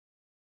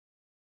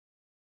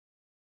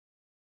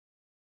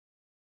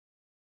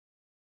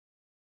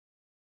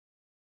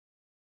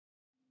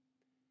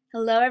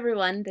Hello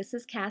everyone, this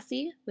is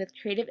Cassie with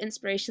Creative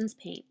Inspirations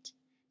Paint.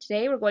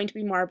 Today we're going to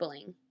be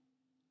marbling.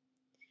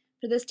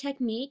 For this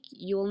technique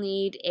you'll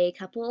need a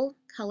couple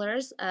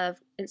colors of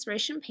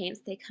inspiration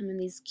paints. They come in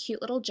these cute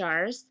little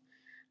jars.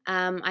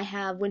 I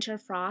have Winter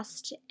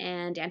Frost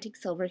and Antique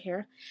Silver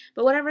here,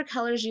 but whatever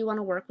colors you want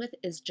to work with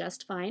is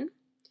just fine.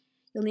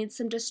 You'll need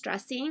some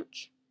distress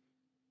ink.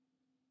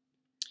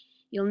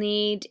 You'll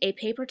need a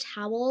paper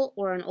towel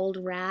or an old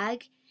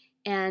rag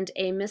and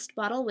a mist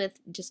bottle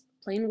with just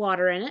plain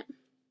water in it.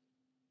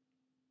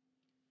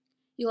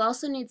 You'll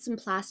also need some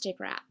plastic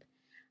wrap.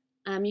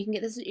 You can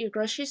get this at your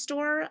grocery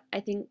store.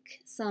 I think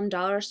some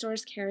dollar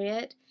stores carry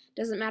it.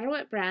 Doesn't matter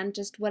what brand,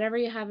 just whatever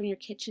you have in your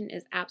kitchen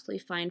is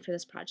absolutely fine for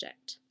this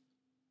project.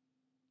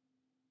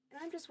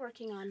 And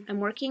I'm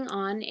working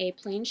on a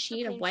plain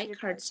sheet of white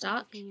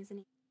cardstock,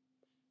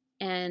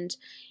 and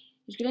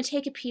you're going to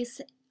take a piece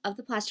of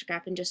the plastic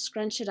wrap and just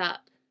scrunch it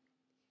up.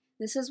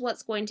 This is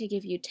what's going to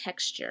give you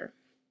texture.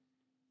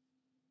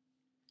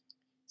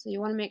 So you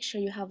want to make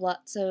sure you have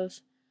lots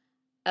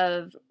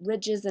of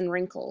ridges and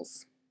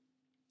wrinkles.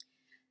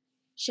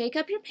 Shake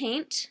up your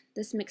paint.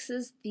 This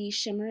mixes the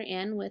shimmer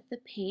in with the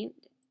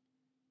paint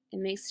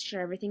and makes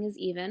sure everything is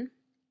even.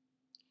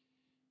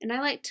 And I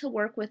like to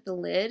work with the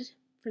lid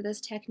for this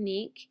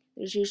technique.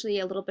 There's usually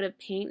a little bit of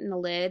paint in the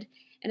lid,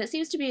 and it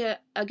seems to be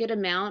a good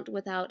amount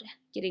without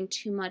getting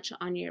too much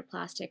on your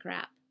plastic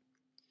wrap.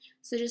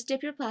 So just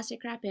dip your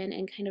plastic wrap in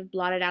and kind of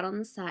blot it out on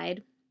the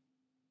side.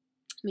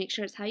 Make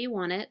sure it's how you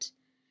want it,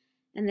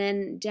 and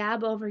then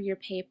dab over your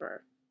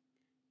paper.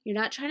 You're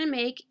not trying to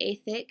make a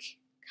thick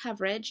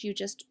coverage, you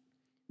just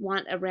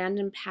want a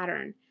random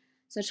pattern.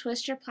 So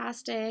twist your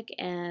plastic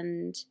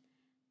and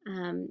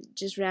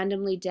just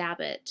randomly dab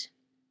it.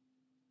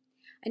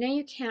 I know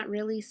you can't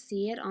really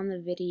see it on the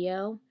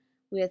video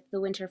with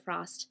the Winter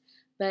Frost,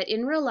 but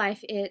in real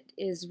life it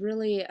is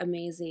really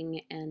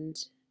amazing and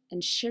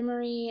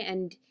shimmery,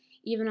 and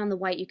even on the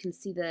white you can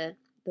see the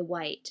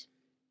white.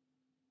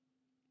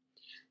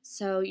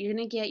 So you're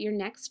going to get your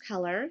next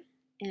color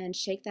and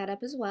shake that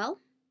up as well.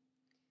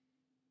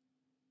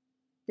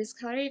 This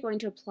color you're going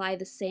to apply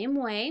the same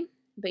way,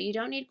 but you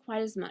don't need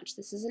quite as much.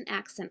 This is an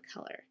accent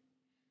color.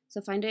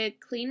 So find a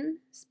clean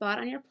spot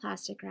on your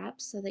plastic wrap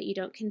so that you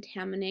don't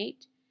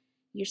contaminate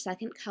your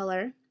second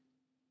color.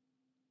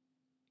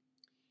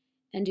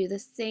 And do the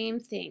same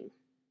thing.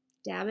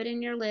 Dab it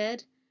in your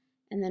lid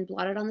and then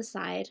blot it on the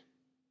side.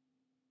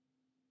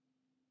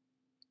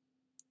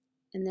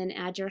 And then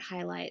add your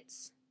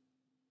highlights.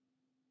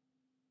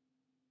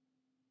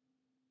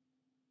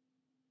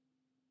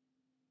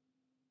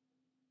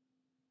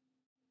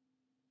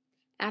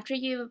 After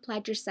you've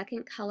applied your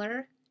second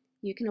color,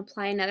 you can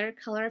apply another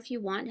color if you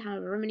want,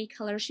 however many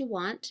colors you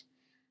want.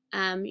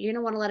 You're going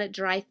to want to let it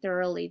dry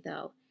thoroughly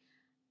though.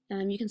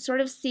 You can sort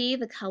of see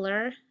the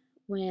color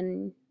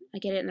when I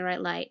get it in the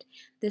right light.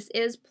 This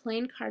is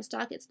plain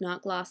cardstock, it's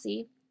not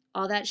glossy.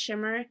 All that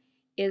shimmer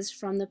is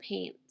from the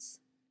paints.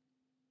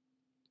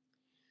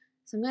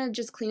 So I'm going to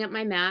just clean up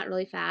my mat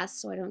really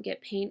fast so I don't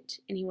get paint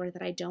anywhere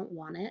that I don't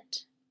want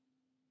it.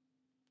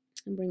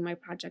 And bring my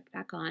project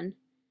back on.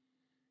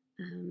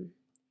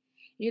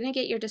 You're going to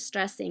get your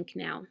distress ink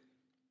now.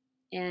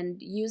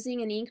 And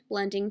using an ink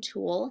blending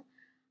tool,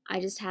 I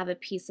just have a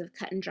piece of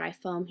cut and dry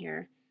foam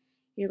here.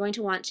 You're going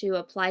to want to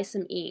apply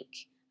some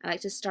ink. I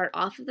like to start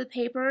off of the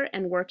paper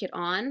and work it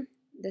on.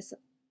 This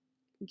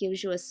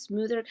gives you a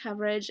smoother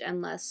coverage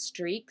and less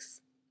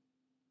streaks.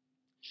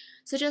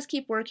 So just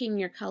keep working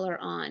your color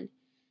on.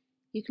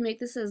 You can make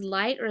this as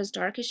light or as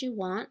dark as you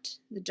want.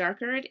 The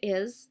darker it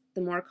is,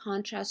 the more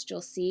contrast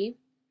you'll see,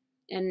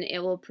 and it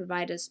will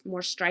provide a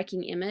more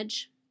striking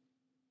image.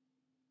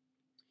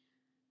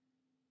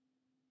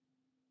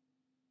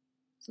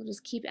 So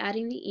just keep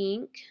adding the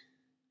ink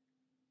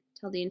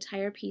until the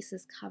entire piece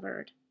is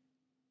covered.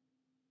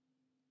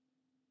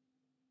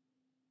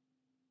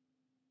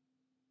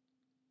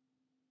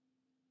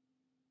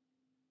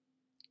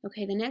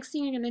 Okay, the next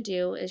thing you're going to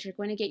do is you're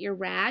going to get your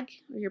rag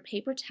or your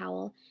paper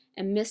towel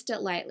and mist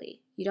it lightly.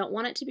 You don't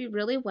want it to be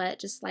really wet,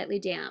 just slightly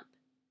damp.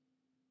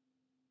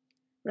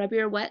 Rub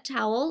your wet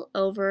towel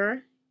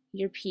over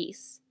your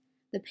piece.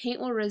 The paint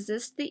will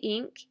resist the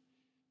ink,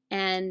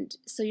 and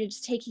so you're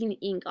just taking the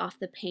ink off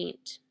the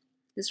paint.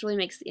 This really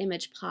makes the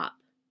image pop.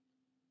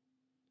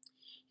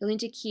 You'll need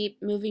to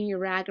keep moving your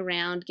rag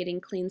around, getting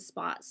clean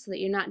spots so that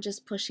you're not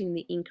just pushing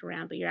the ink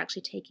around, but you're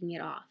actually taking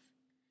it off.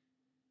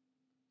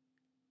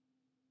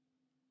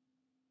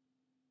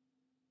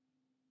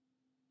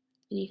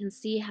 And you can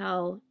see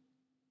how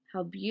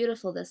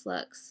beautiful this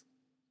looks.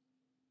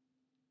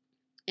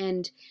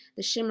 And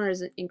the shimmer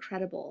is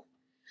incredible.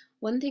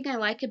 One thing I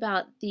like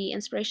about the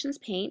Inspirations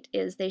paint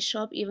is they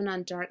show up even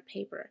on dark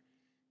paper.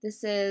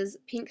 This is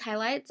pink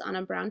highlights on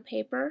a brown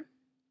paper.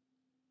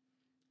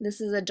 This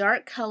is a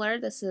dark color.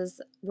 This is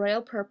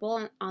royal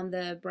purple on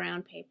the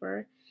brown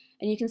paper.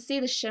 And you can see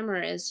the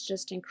shimmer is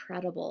just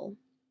incredible.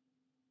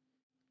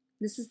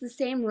 This is the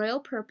same royal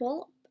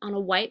purple on a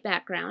white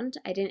background.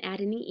 I didn't add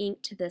any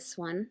ink to this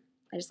one.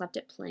 I just left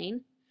it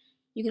plain.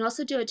 You can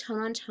also do a tone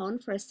on tone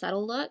for a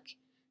subtle look.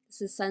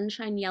 This is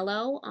Sunshine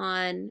Yellow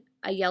on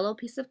a yellow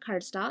piece of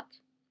cardstock.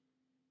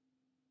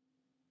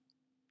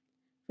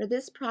 For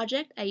this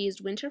project, I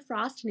used Winter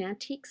Frost and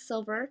Antique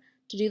Silver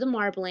to do the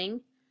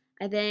marbling.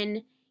 I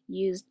then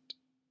used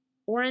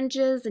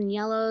oranges and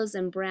yellows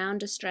and brown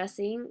distress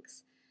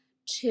inks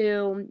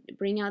to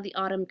bring out the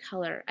autumn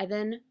color. I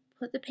then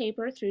put the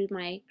paper through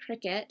my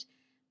Cricut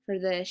for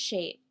the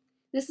shape.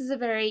 This is a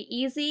very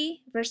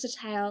easy,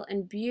 versatile,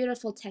 and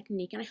beautiful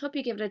technique, and I hope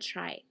you give it a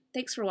try.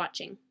 Thanks for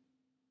watching.